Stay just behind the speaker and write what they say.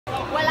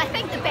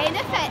think the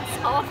benefits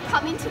of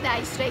coming to the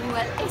ice rink,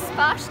 well, is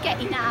first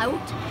getting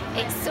out,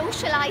 it's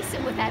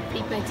socialising with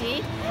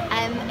everybody,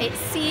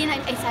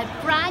 it's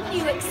a brand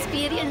new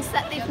experience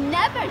that they've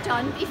never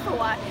done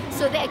before,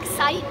 so the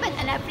excitement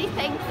and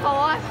everything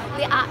for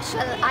the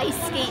actual ice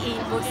skating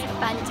was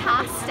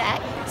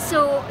fantastic.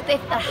 So they're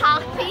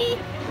happy,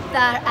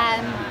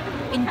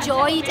 they're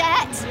enjoyed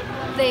it,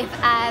 they've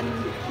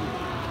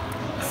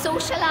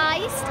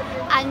socialised,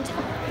 and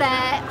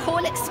the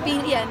whole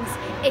experience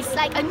is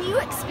like a new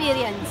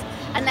experience.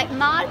 And like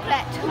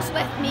Margaret, who's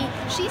with me,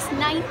 she's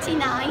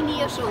 99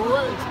 years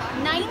old,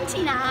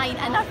 99,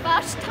 and her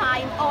first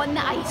time on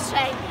the ice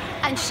rink,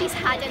 and she's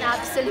had an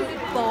absolute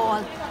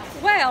ball.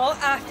 Well,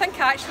 I think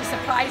I actually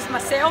surprised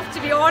myself,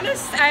 to be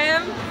honest.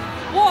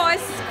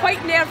 Was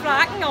quite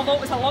nerve-wracking, although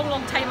it was a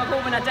long time ago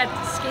when I did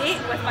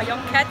skate with my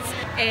young kids.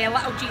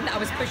 Little Jean that I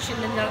was pushing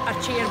in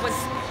her chair was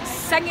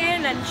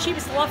singing, and she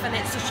was loving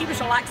it, so she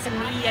was relaxing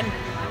me, and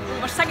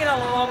we were singing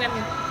along, and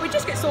we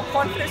just get so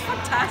confident. It's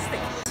fantastic.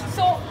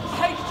 So,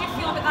 how did you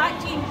feel about that,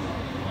 Jean,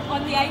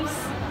 on the ice?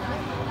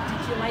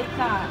 Did you like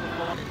that?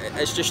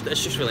 It's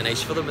just really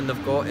nice for them, and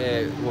they've got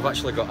we've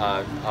actually got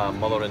a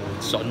mother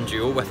and son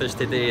duo with us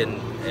today,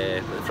 and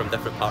from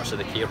different parts of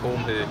the care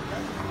home who,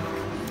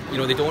 you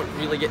know, they don't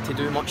really get to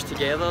do much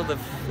together.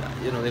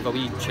 They've a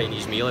wee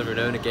Chinese meal every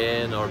now and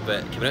again,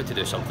 but coming out to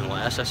do something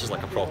like this is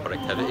like a proper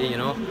activity, you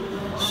know.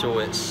 So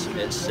it's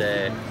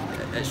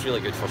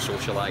really good for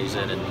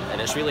socialising, and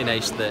it's really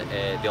nice that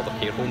the other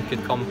care home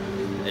could come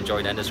and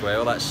join in as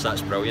well.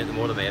 That's brilliant. The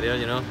more the merrier,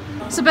 you know.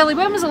 So Billy,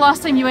 when was the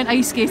last time you went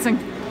ice skating?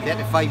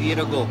 35 years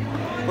ago.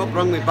 What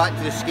brought me back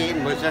to the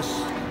skating was this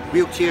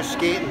wheelchair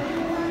skating.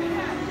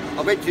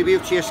 I went to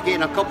wheelchair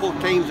skating a couple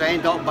of times. I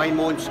ended up buying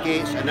my own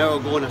skates, and now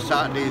I go on a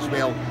Saturday as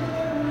well.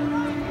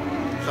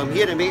 So I'm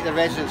here to make the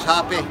residents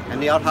happy,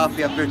 and they are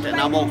happy about it, and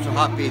I'm also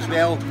happy as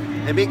well.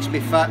 It makes me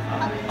fit.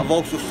 I've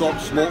also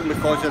stopped smoking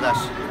because of this.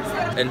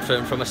 And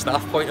from a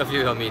staff point of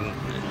view, I mean,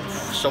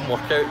 some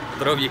workout. I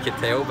don't know if you can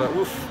tell, but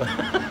oof.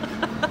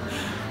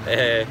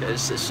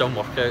 It's some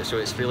workout, so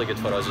it's really good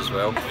for us as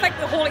well. I think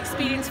the whole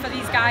experience for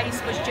these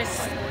guys was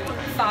just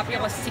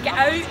fabulous. To get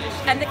out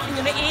in the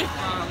community,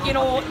 you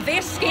know,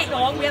 they're skating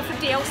along with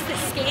everybody else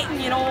that's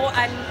skating, you know,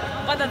 and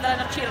whether they're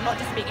in a chair or not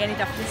doesn't make any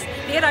difference.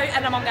 They're out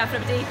and among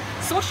everybody,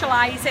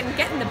 socialising,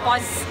 getting the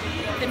buzz.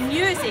 The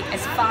music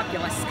is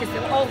fabulous because they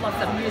all love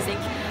their music,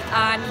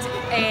 and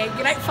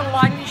you're out for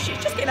lunch,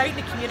 it's just getting out in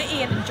the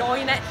community and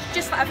enjoying it,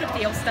 just like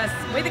everybody else does,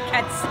 with the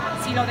kids,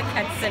 seeing all the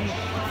kids, and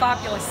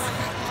fabulous.